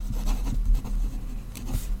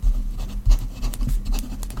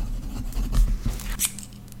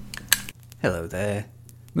Hello there.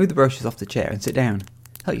 Move the brochures off the chair and sit down.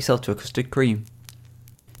 Help yourself to a custard cream.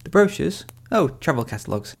 The brochures? Oh, travel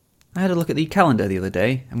catalogues. I had a look at the calendar the other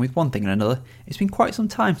day, and with one thing and another, it's been quite some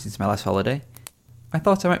time since my last holiday. I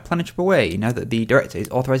thought I might plan a trip away now that the director is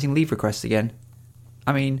authorising leave requests again.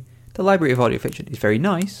 I mean, the library of audio fiction is very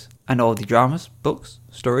nice, and all the dramas, books,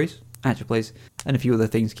 stories, action plays, and a few other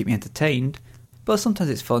things keep me entertained, but sometimes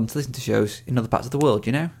it's fun to listen to shows in other parts of the world,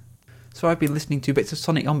 you know? So I've been listening to bits of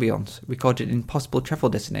sonic ambience recorded in possible travel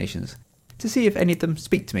destinations, to see if any of them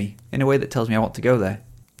speak to me in a way that tells me I want to go there.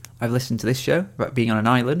 I've listened to this show about being on an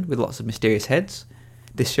island with lots of mysterious heads,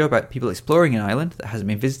 this show about people exploring an island that hasn't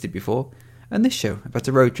been visited before, and this show about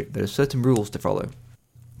a road trip that has certain rules to follow.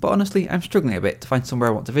 But honestly, I'm struggling a bit to find somewhere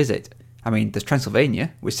I want to visit. I mean, there's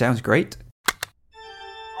Transylvania, which sounds great.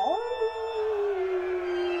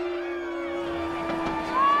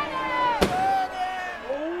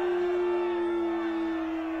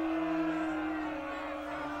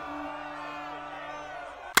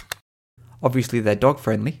 Obviously they're dog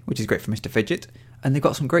friendly, which is great for Mr. Fidget, and they've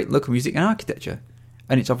got some great local music and architecture,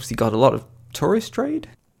 and it's obviously got a lot of tourist trade.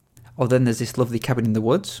 Oh, then there's this lovely cabin in the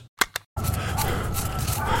woods.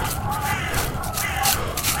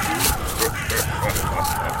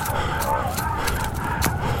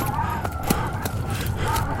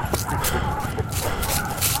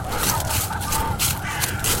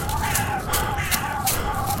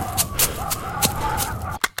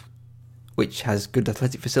 Which has good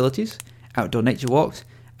athletic facilities, outdoor nature walks,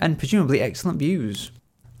 and presumably excellent views.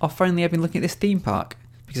 Or finally, I've been looking at this theme park,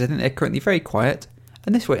 because I think they're currently very quiet,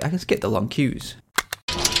 and this way I can skip the long queues.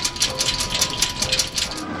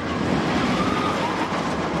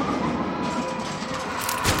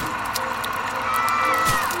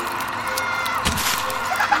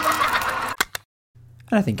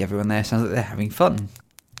 And I think everyone there sounds like they're having fun.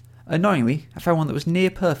 Annoyingly, I found one that was near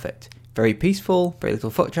perfect. Very peaceful, very little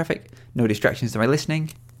foot traffic, no distractions to my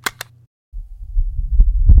listening.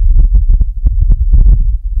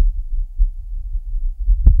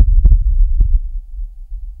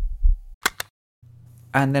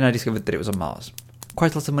 And then I discovered that it was on Mars.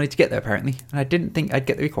 Quite a lot of money to get there apparently, and I didn't think I'd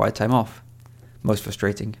get the required time off. Most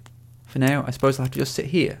frustrating. For now, I suppose I'll have to just sit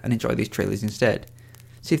here and enjoy these trailers instead.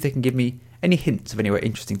 See if they can give me any hints of anywhere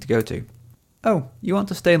interesting to go to. Oh, you want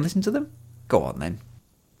to stay and listen to them? Go on then.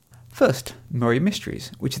 First, Murray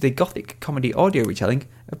Mysteries, which is a gothic comedy audio retelling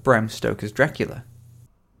of Bram Stoker's Dracula.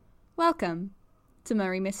 Welcome to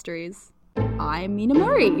Murray Mysteries. I'm Mina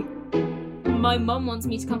Murray. My mum wants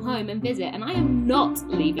me to come home and visit, and I am not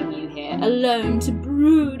leaving you here alone to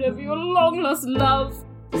brood over your long-lost love.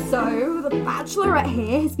 So, the bachelorette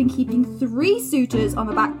here has been keeping 3 suitors on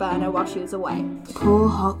the back burner while she was away. Poor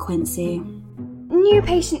hot Quincy. New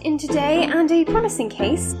patient in today and a promising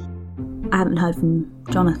case. I haven't heard from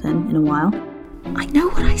Jonathan in a while. I know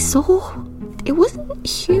what I saw. It wasn't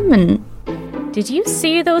human. Did you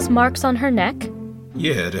see those marks on her neck?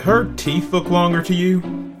 Yeah, do her teeth look longer to you?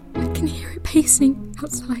 I can hear it pacing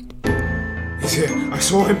outside. He's here. I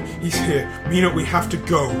saw him. He's here. Mina, we have to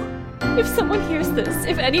go. If someone hears this,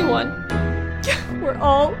 if anyone, we're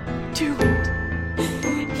all doomed.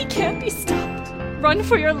 He can't be stopped. Run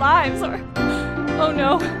for your lives or... Oh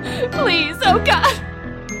no. Please, oh God.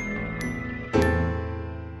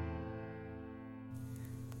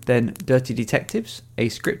 Then Dirty Detectives, a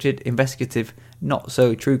scripted, investigative,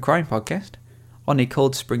 not-so-true crime podcast. On a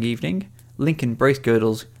cold spring evening, Lincoln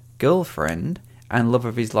Bracegirdle's girlfriend and love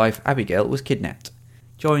of his life Abigail was kidnapped.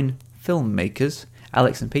 Join filmmakers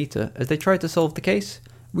Alex and Peter as they try to solve the case,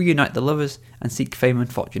 reunite the lovers, and seek fame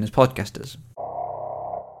and fortune as podcasters.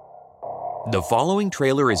 The following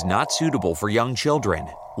trailer is not suitable for young children.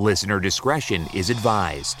 Listener discretion is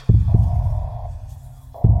advised.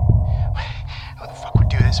 How the fuck would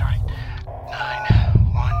do this? All right.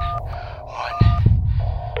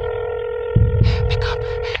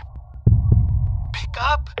 911. Pick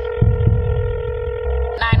up.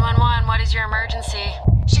 911, what is your emergency?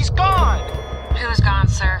 She's gone. Who's gone,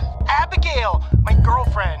 sir? Abigail, my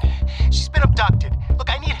girlfriend. She's been abducted. Look,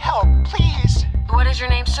 I need help, please. What is your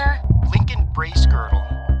name, sir? Lincoln Bracegirdle.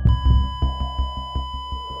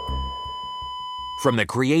 From the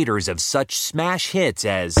creators of such smash hits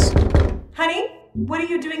as... Honey, what are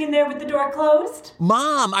you doing in there with the door closed?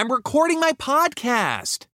 Mom, I'm recording my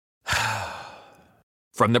podcast.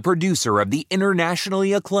 From the producer of the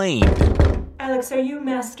internationally acclaimed... Alex, are you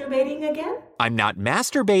masturbating again? I'm not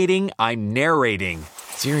masturbating, I'm narrating.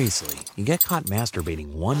 Seriously, you get caught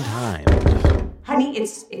masturbating one time. Honey,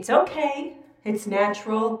 it's okay. It's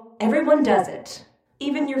natural. Everyone does it.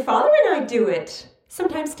 Even your father and I do it.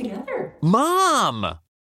 Sometimes together. Mom!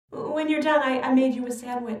 When you're done, I made you a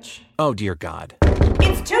sandwich. Oh, dear God.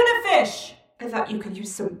 It's tuna fish! I thought you could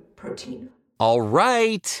use some protein. All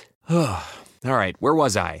right. All right, where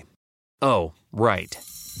was I? Oh, right.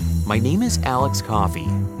 My name is Alex Coffey.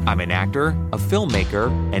 I'm an actor, a filmmaker,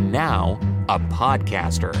 and now a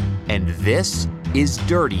podcaster. And this is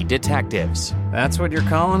Dirty Detectives. That's what you're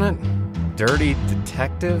calling it? Dirty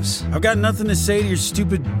Detectives? I've got nothing to say to your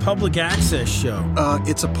stupid public access show.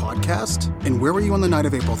 It's a podcast? And where were you on the night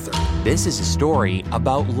of April 3rd? This is a story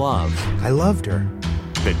about love. I loved her.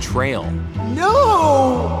 Betrayal.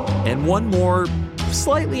 No! And one more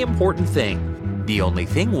slightly important thing. The only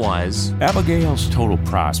thing was... Abigail's total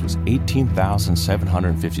price was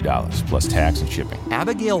 $18,750 plus tax and shipping.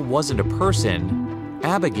 Abigail wasn't a person.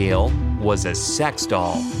 Abigail was a sex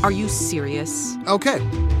doll. Are you serious? Okay,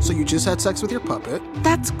 so you just had sex with your puppet.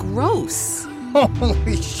 That's gross.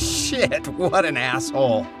 Holy shit, what an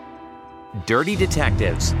asshole. Dirty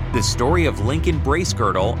Detectives, the story of Lincoln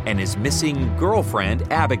Bracegirdle and his missing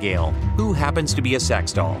girlfriend, Abigail, who happens to be a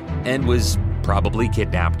sex doll and was probably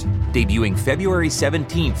kidnapped. Debuting February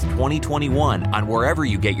 17th, 2021 on wherever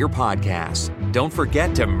you get your podcasts. Don't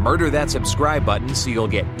forget to murder that subscribe button so you'll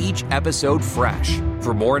get each episode fresh.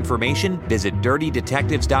 For more information, visit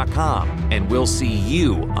dirtydetectives.com, and we'll see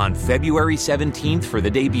you on February 17th for the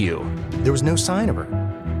debut. There was no sign of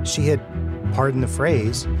her. She had, pardon the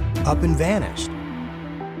phrase, up and vanished.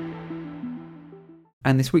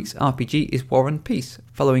 And this week's RPG is War and Peace,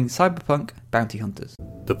 following cyberpunk bounty hunters.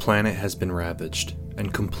 The planet has been ravaged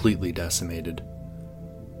and completely decimated.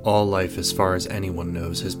 All life, as far as anyone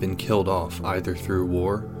knows, has been killed off either through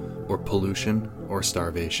war, or pollution, or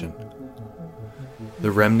starvation.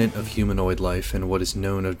 The remnant of humanoid life and what is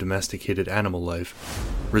known of domesticated animal life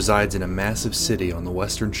resides in a massive city on the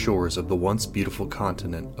western shores of the once beautiful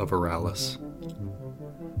continent of Aralis.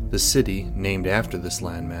 The city, named after this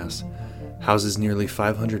landmass, houses nearly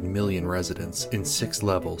 500 million residents in 6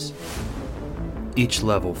 levels, each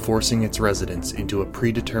level forcing its residents into a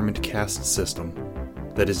predetermined caste system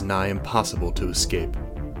that is nigh impossible to escape.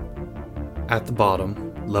 At the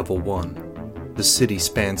bottom, level 1, the city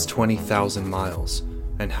spans 20,000 miles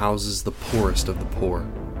and houses the poorest of the poor.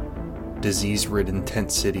 Disease-ridden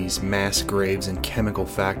tent cities, mass graves, and chemical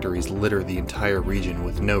factories litter the entire region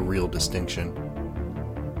with no real distinction.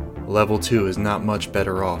 Level 2 is not much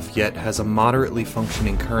better off, yet has a moderately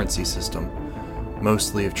functioning currency system,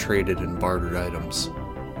 mostly of traded and bartered items,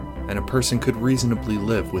 and a person could reasonably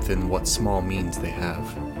live within what small means they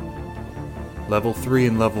have. Level 3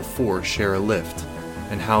 and Level 4 share a lift,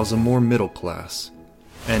 and house a more middle class,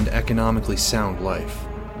 and economically sound life.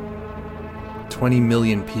 20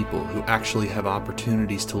 million people who actually have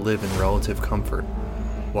opportunities to live in relative comfort,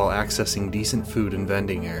 while accessing decent food and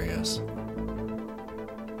vending areas.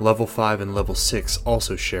 Level 5 and Level 6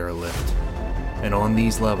 also share a lift, and on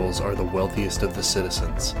these levels are the wealthiest of the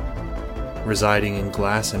citizens, residing in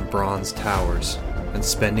glass and bronze towers and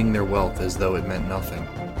spending their wealth as though it meant nothing.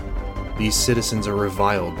 These citizens are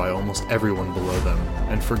reviled by almost everyone below them,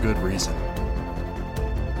 and for good reason.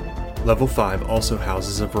 Level 5 also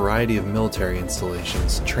houses a variety of military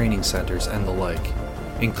installations, training centers, and the like,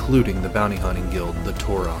 including the bounty hunting guild, the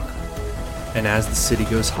Torok. And as the city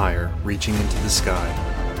goes higher, reaching into the sky,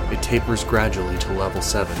 it tapers gradually to Level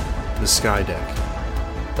 7, the Sky Deck,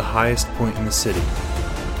 the highest point in the city,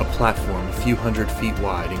 a platform a few hundred feet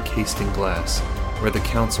wide encased in glass, where the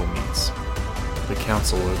Council meets. The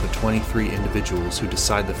Council are the 23 individuals who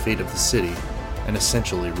decide the fate of the city and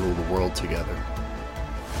essentially rule the world together.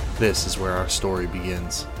 This is where our story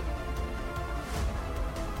begins.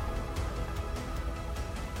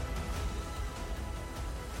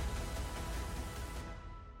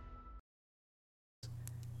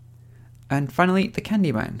 And finally, the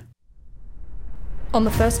Candyman. On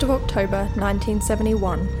the 1st of October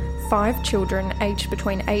 1971, 5 children aged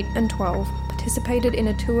between 8 and 12 participated in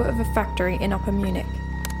a tour of a factory in Upper Munich.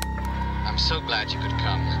 I'm so glad you could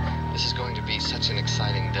come. This is going to be such an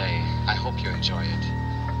exciting day. I hope you enjoy it.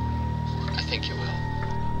 I think you will.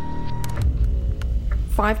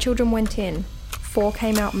 5 children went in, 4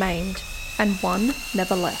 came out maimed, and 1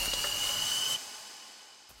 never left.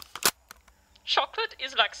 Chocolate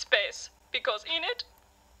is like space, because in it,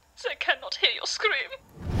 they cannot hear you scream.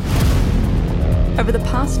 Over the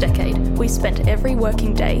past decade, we spent every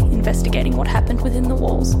working day investigating what happened within the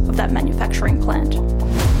walls of that manufacturing plant.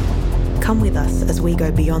 Come with us as we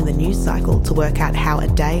go beyond the news cycle to work out how a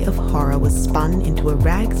day of horror was spun into a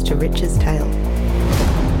rags to riches tale.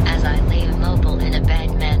 As I lay immobile in a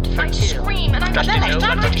bed meant for two. Scream and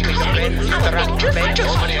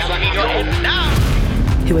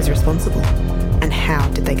Who was responsible? And how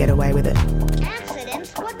did they get away with it?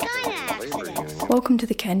 Accidents? What Welcome to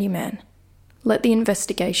the Candyman. Let the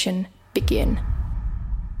investigation begin.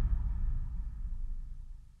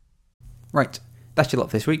 Right, that's your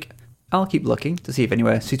lot for this week. I'll keep looking to see if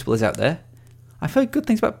anywhere suitable is out there. I've heard good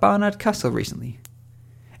things about Barnard Castle recently.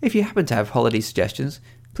 If you happen to have holiday suggestions,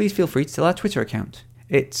 please feel free to tell our Twitter account.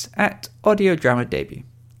 It's @AudioDramaDebut.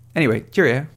 Anyway, cheerio.